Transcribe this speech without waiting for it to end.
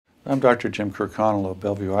I'm Dr. Jim Kirkconnell of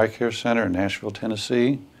Bellevue Eye Care Center in Nashville,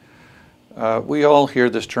 Tennessee. We all hear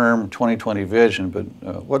this term 20/20 vision, but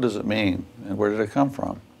what does it mean and where did it come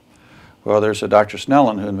from? Well, there's a Dr.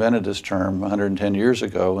 Snellen who invented this term 110 years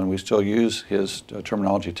ago, and we still use his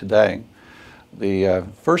terminology today. The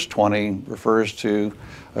first 20 refers to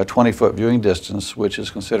a 20-foot viewing distance, which is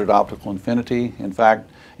considered optical infinity. In fact,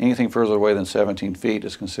 anything further away than 17 feet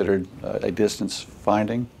is considered a distance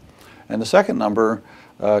finding. And the second number,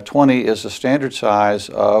 20, is the standard size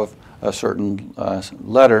of a certain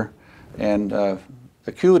letter, and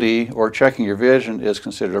acuity, or checking your vision, is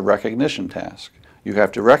considered a recognition task. You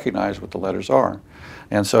have to recognize what the letters are.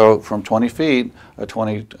 And so from 20 feet, a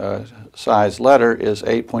 20 size letter is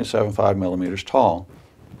 8.75 millimeters tall.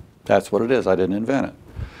 That's what it is. I didn't invent it.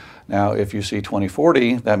 Now, if you see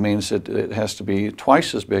 20/40, that means that it has to be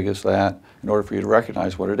twice as big as that in order for you to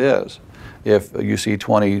recognize what it is. If you see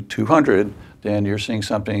 20/200, then you're seeing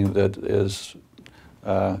something that is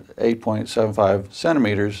 8.75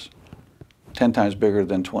 centimeters, 10 times bigger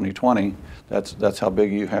than 20/20. That's how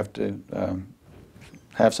big you have to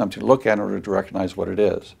have something to look at in order to recognize what it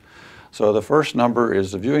is. So the first number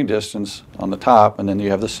is the viewing distance on the top, and then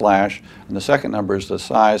you have the slash, and the second number is the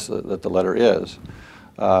size that the letter is.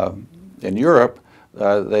 In Europe,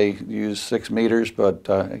 they use 6 meters, but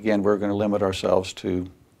again, we're going to limit ourselves to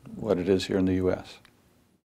what it is here in the U.S.